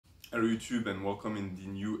Hello YouTube and welcome in the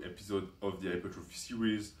new episode of the Hypertrophy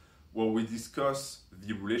series where we discuss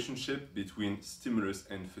the relationship between stimulus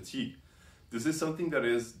and fatigue. This is something that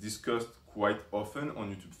is discussed quite often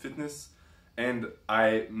on YouTube Fitness, and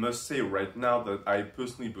I must say right now that I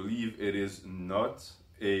personally believe it is not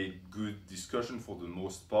a good discussion for the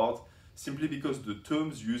most part, simply because the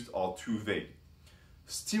terms used are too vague.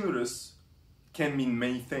 Stimulus can mean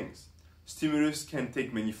many things. Stimulus can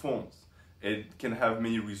take many forms. It can have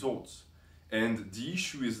many results. And the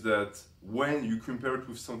issue is that when you compare it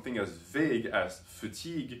with something as vague as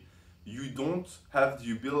fatigue, you don't have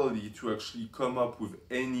the ability to actually come up with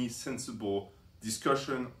any sensible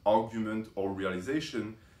discussion, argument, or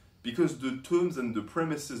realization, because the terms and the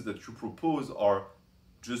premises that you propose are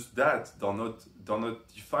just that. They're not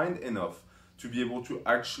defined enough to be able to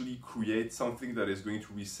actually create something that is going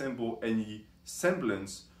to resemble any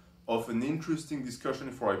semblance of an interesting discussion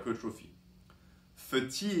for hypertrophy.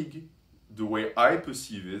 Fatigue, the way I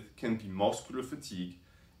perceive it, can be muscular fatigue,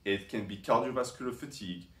 it can be cardiovascular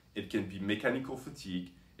fatigue, it can be mechanical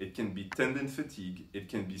fatigue, it can be tendon fatigue, it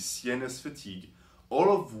can be CNS fatigue, all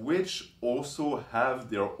of which also have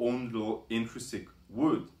their own little intrinsic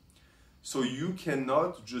word. So you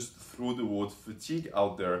cannot just throw the word fatigue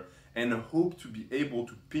out there and hope to be able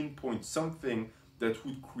to pinpoint something that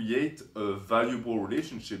would create a valuable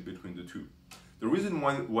relationship between the two. The reason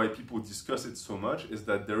why people discuss it so much is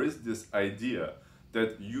that there is this idea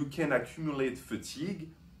that you can accumulate fatigue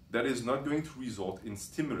that is not going to result in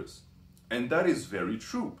stimulus. And that is very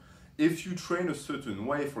true. If you train a certain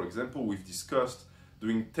way, for example, we've discussed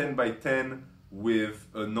doing 10 by 10 with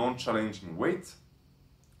a non-challenging weight,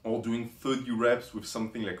 or doing 30 reps with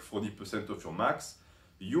something like 40% of your max,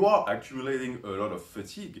 you are accumulating a lot of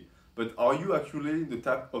fatigue. But are you accumulating the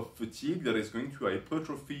type of fatigue that is going to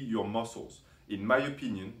hypertrophy your muscles? In my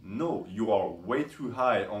opinion, no. You are way too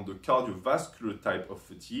high on the cardiovascular type of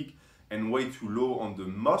fatigue and way too low on the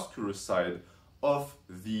muscular side of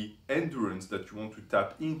the endurance that you want to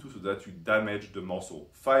tap into so that you damage the muscle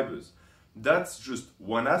fibers. That's just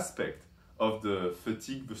one aspect of the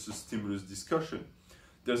fatigue versus stimulus discussion.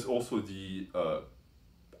 There's also the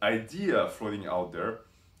idea floating out there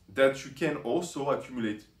that you can also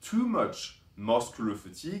accumulate too much muscular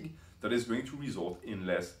fatigue that is going to result in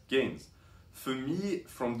less gains. For me,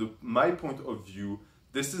 from my point of view,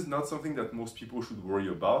 this is not something that most people should worry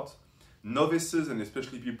about. Novices, and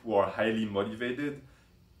especially people who are highly motivated,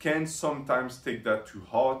 can sometimes take that to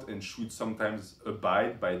heart and should sometimes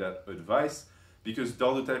abide by that advice, because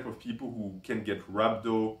they're the type of people who can get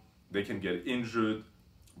rhabdo, they can get injured.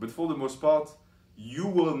 But for the most part, you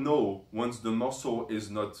will know once the muscle is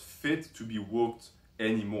not fit to be worked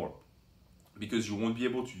anymore, because you won't be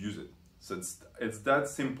able to use it. So it's that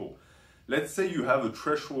simple. Let's say you have a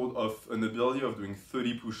threshold of an ability of doing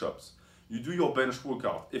 30 push-ups. You do your bench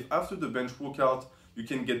workout. If after the bench workout, you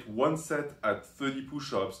can get one set at 30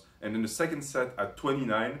 push-ups and then the second set at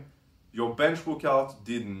 29, your bench workout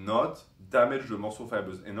did not damage the muscle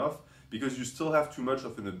fibers enough because you still have too much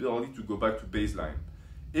of an ability to go back to baseline.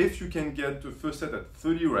 If you can get the first set at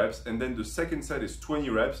 30 reps and then the second set is 20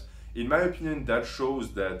 reps, in my opinion, that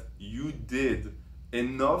shows that you did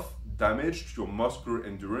enough damage to your muscular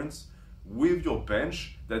endurance with your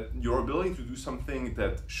bench that your ability to do something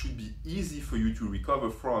that should be easy for you to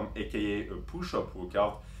recover from, aka a push-up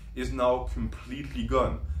workout, is now completely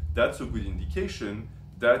gone. That's a good indication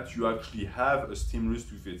that you actually have a stimulus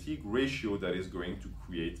to fatigue ratio that is going to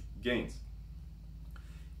create gains.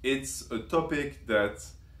 It's a topic that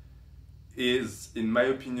is, in my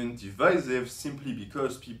opinion, divisive simply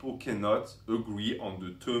because people cannot agree on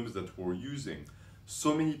the terms that we're using.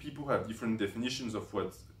 So many people have different definitions of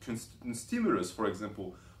what stimulus, for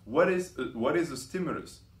example. What is a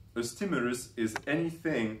stimulus? A stimulus is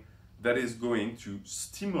anything that is going to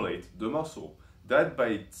stimulate the muscle. That by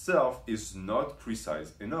itself is not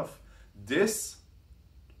precise enough. This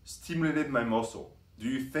stimulated my muscle. Do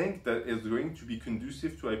you think that is going to be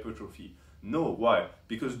conducive to hypertrophy? No. Why?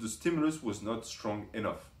 Because the stimulus was not strong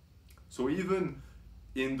enough. So even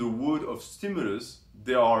in the word of stimulus,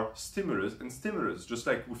 there are stimulus and stimulus, just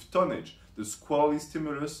like with tonnage. There's quality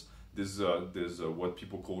stimulus, there's what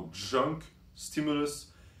people call junk stimulus.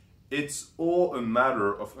 It's all a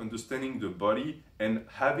matter of understanding the body and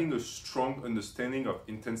having a strong understanding of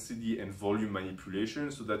intensity and volume manipulation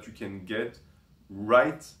so that you can get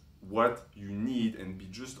right what you need and be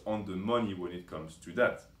just on the money when it comes to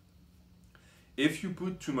that. If you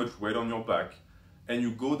put too much weight on your back and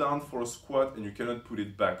you go down for a squat and you cannot put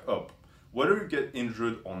it back up, whether you get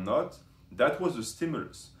injured or not, that was a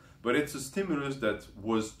stimulus. But it's a stimulus that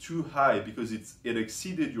was too high because it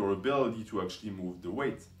exceeded your ability to actually move the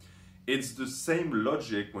weight. It's the same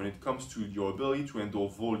logic when it comes to your ability to handle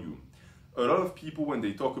volume. A lot of people, when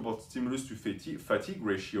they talk about stimulus to fatigue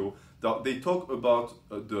ratio, they talk about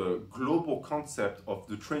the global concept of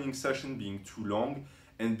the training session being too long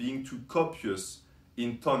and being too copious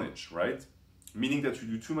in tonnage, right? Meaning that you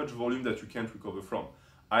do too much volume that you can't recover from.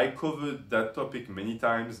 I covered that topic many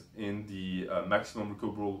times in the maximum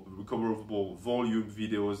recoverable volume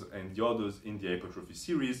videos and the others in the hypertrophy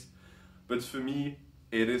series. But for me,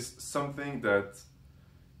 it is something that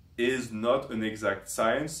is not an exact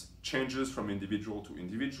science, changes from individual to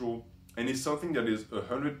individual, and it's something that is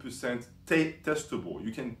 100% testable.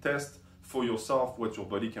 You can test for yourself what your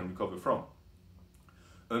body can recover from.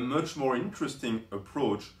 A much more interesting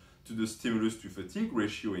approach to the stimulus to fatigue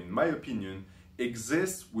ratio, in my opinion,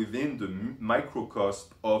 exists within the microcosm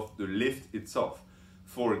of the lift itself.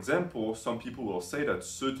 For example, some people will say that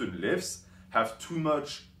certain lifts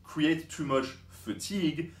create too much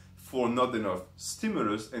fatigue for not enough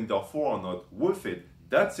stimulus and therefore are not worth it.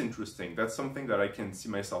 That's interesting. That's something that I can see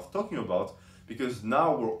myself talking about, because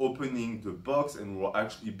now we're opening the box and we're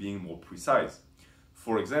actually being more precise.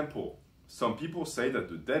 For example, some people say that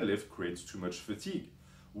the deadlift creates too much fatigue.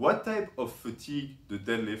 What type of fatigue the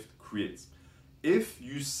deadlift creates? If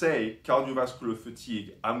you say cardiovascular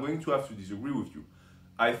fatigue, I'm going to have to disagree with you.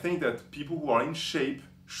 I think that people who are in shape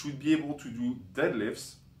should be able to do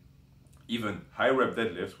deadlifts, even high rep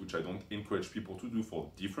deadlifts, which I don't encourage people to do for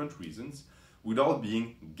different reasons, without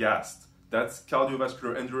being gassed. That's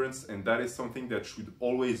cardiovascular endurance, and that is something that should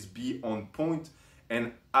always be on point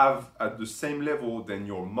and have at the same level than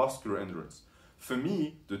your muscular endurance. For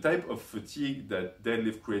me, the type of fatigue that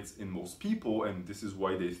deadlift creates in most people, and this is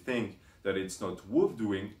why they think that it's not worth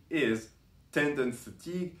doing, is tendon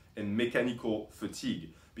fatigue and mechanical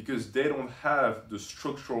fatigue, because they don't have the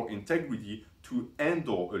structural integrity to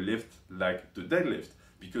handle a lift like the deadlift,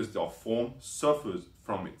 because their form suffers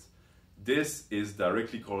from it. This is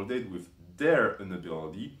directly correlated with their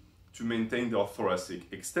inability to maintain their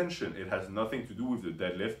thoracic extension. It has nothing to do with the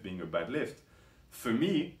deadlift being a bad lift. For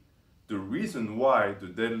me, the reason why the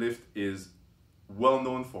deadlift is well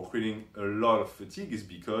known for creating a lot of fatigue is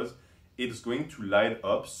because it's going to light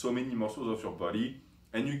up so many muscles of your body,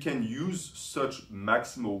 and you can use such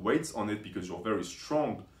maximal weights on it because you're very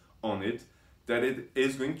strong on it, that it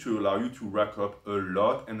is going to allow you to rack up a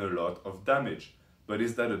lot of damage. But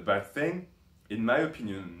is that a bad thing? In my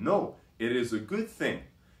opinion, no. It is a good thing.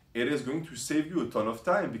 It is going to save you a ton of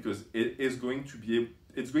time, because it's going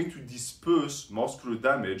to disperse muscular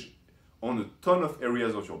damage on a ton of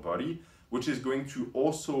areas of your body, which is going to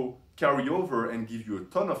also carry over and give you a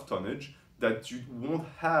ton of tonnage that you won't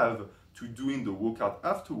have to do in the workout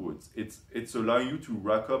afterwards. It's allowing you to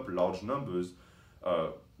rack up large numbers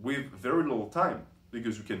with very little time,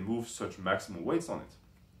 because you can move such maximal weights on it.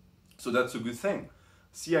 So that's a good thing.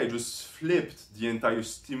 See, I just flipped the entire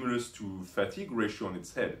stimulus to fatigue ratio on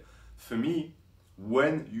its head. For me,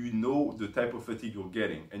 when you know the type of fatigue you're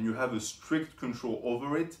getting and you have a strict control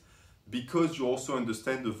over it, because you also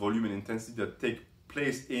understand the volume and intensity that take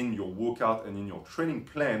place in your workout and in your training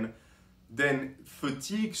plan, then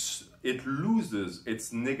fatigue, it loses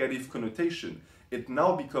its negative connotation. It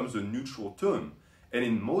now becomes a neutral term. And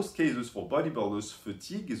in most cases for bodybuilders,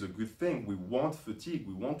 fatigue is a good thing. We want fatigue.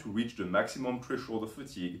 We want to reach the maximum threshold of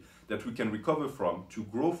fatigue that we can recover from, to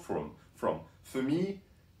grow from. For me,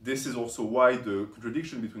 this is also why the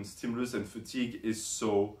contradiction between stimulus and fatigue is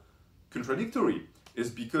so contradictory. Is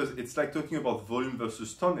because it's like talking about volume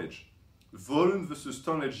versus tonnage. Volume versus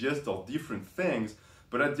tonnage, yes, they're different things,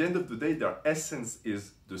 but at the end of the day, their essence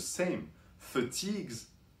is the same. Fatigues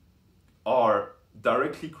are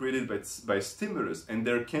directly created by stimulus, and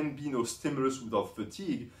there can be no stimulus without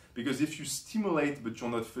fatigue, because if you stimulate but you're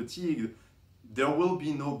not fatigued, there will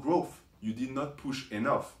be no growth. You did not push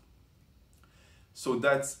enough. So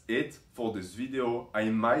that's it for this video. I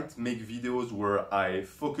might make videos where I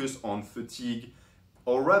focus on fatigue,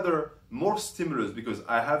 or rather more stimulus, because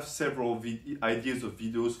I have several ideas of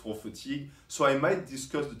videos for fatigue. So I might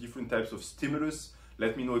discuss the different types of stimulus.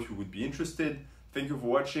 Let me know if you would be interested. Thank you for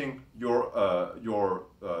watching. Your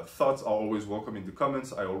thoughts are always welcome in the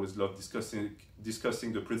comments. I always love discussing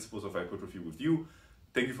the principles of hypertrophy with you.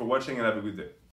 Thank you for watching, and have a good day.